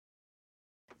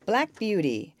Black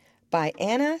Beauty by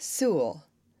Anna Sewell.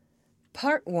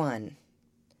 Part 1.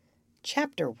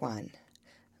 Chapter 1.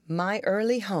 My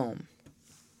Early Home.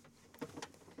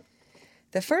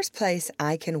 The first place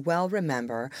I can well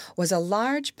remember was a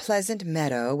large, pleasant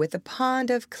meadow with a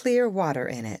pond of clear water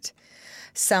in it.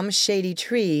 Some shady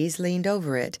trees leaned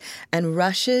over it, and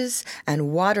rushes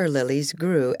and water lilies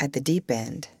grew at the deep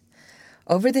end.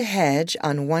 Over the hedge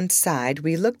on one side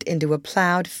we looked into a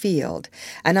plowed field,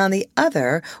 and on the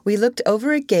other we looked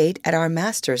over a gate at our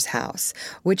master's house,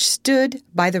 which stood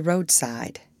by the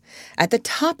roadside. At the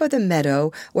top of the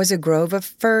meadow was a grove of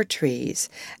fir trees,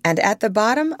 and at the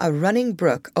bottom a running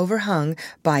brook overhung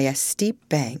by a steep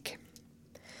bank.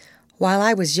 While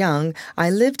I was young, I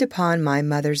lived upon my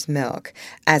mother's milk,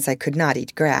 as I could not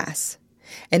eat grass.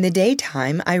 In the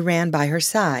daytime I ran by her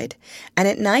side, and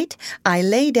at night I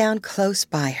lay down close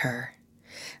by her.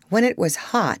 When it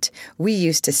was hot, we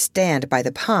used to stand by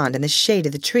the pond in the shade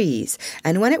of the trees,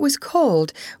 and when it was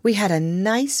cold, we had a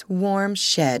nice warm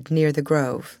shed near the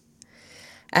grove.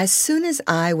 As soon as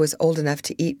I was old enough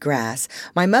to eat grass,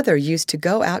 my mother used to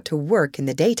go out to work in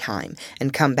the daytime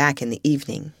and come back in the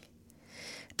evening.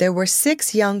 There were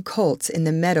 6 young colts in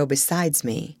the meadow besides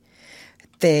me.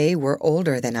 They were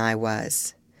older than I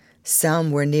was. Some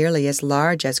were nearly as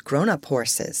large as grown-up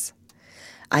horses.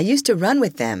 I used to run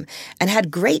with them and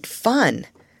had great fun.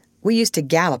 We used to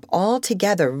gallop all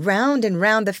together round and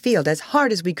round the field as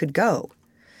hard as we could go.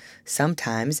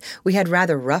 Sometimes we had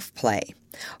rather rough play,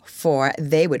 for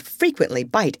they would frequently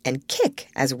bite and kick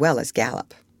as well as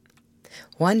gallop.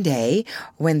 One day,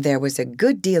 when there was a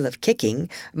good deal of kicking,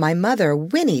 my mother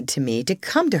whinnied to me to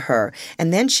come to her,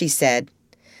 and then she said,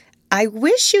 "I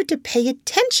wish you to pay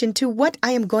attention to what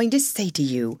I am going to say to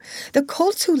you. The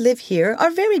colts who live here are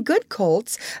very good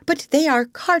colts, but they are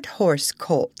cart-horse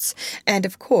colts, and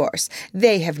of course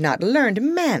they have not learned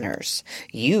manners.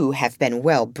 You have been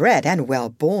well-bred and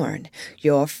well-born.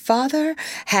 Your father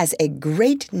has a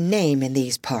great name in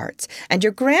these parts, and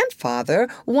your grandfather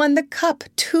won the cup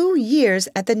 2 years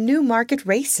at the Newmarket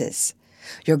races.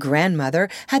 Your grandmother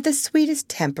had the sweetest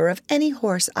temper of any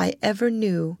horse I ever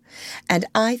knew, and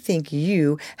I think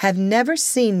you have never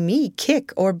seen me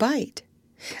kick or bite.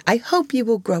 I hope you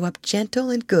will grow up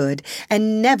gentle and good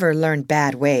and never learn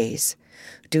bad ways.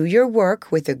 Do your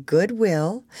work with a good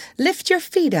will, lift your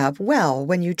feet up well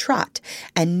when you trot,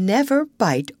 and never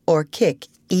bite or kick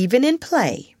even in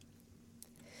play."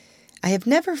 I have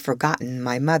never forgotten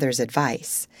my mother's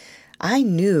advice. I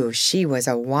knew she was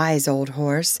a wise old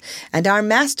horse, and our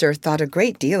master thought a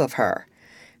great deal of her.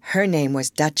 Her name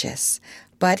was Duchess,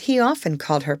 but he often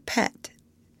called her Pet.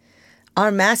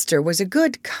 Our master was a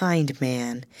good, kind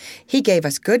man. He gave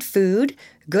us good food,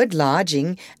 good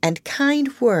lodging, and kind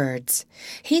words.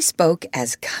 He spoke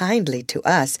as kindly to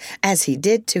us as he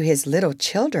did to his little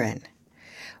children.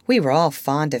 We were all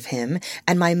fond of him,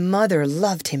 and my mother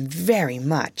loved him very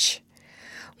much.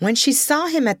 When she saw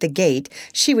him at the gate,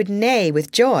 she would neigh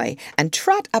with joy and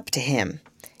trot up to him.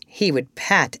 He would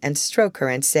pat and stroke her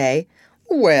and say,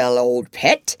 "Well, old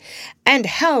Pet, and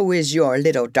how is your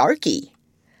little darky?"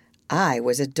 I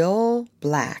was a dull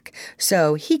black,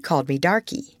 so he called me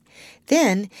Darky.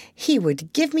 Then he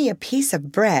would give me a piece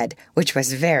of bread, which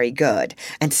was very good,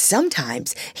 and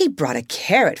sometimes he brought a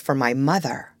carrot for my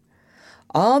mother.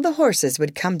 All the horses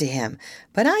would come to him,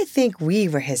 but I think we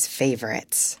were his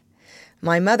favorites.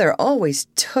 My mother always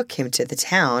took him to the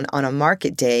town on a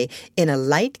market day in a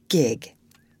light gig.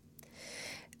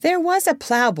 There was a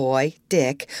plowboy,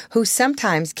 Dick, who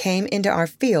sometimes came into our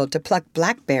field to pluck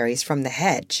blackberries from the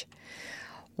hedge.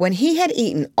 When he had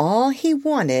eaten all he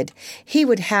wanted, he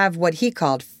would have what he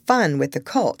called fun with the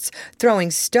colts,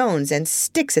 throwing stones and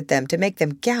sticks at them to make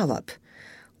them gallop.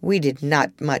 We did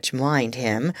not much mind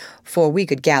him, for we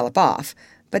could gallop off,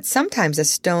 but sometimes a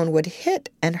stone would hit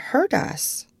and hurt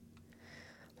us.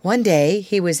 One day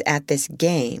he was at this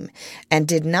game and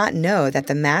did not know that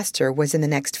the master was in the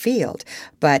next field,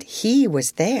 but he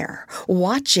was there,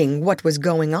 watching what was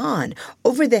going on.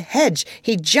 Over the hedge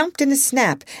he jumped in a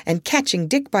snap, and catching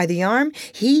Dick by the arm,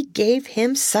 he gave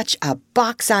him such a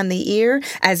box on the ear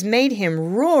as made him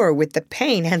roar with the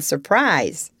pain and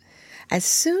surprise. As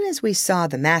soon as we saw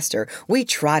the master, we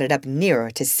trotted up nearer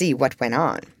to see what went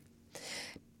on.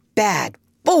 "Bad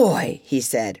boy," he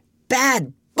said,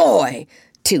 "bad boy,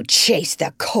 to chase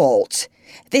the colt.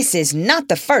 This is not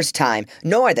the first time,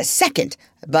 nor the second,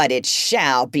 but it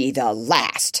shall be the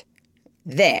last.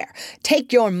 There,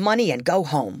 take your money and go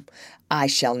home. I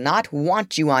shall not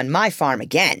want you on my farm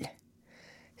again."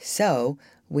 So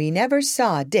we never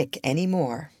saw Dick any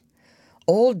more.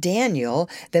 old Daniel,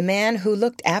 the man who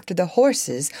looked after the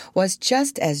horses, was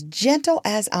just as gentle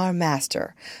as our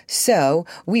master, so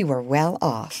we were well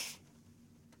off.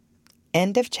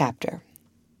 End of chapter.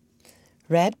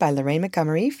 Read by Lorraine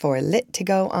Montgomery for Lit to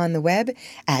Go on the web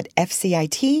at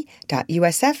fcit.usf.edu.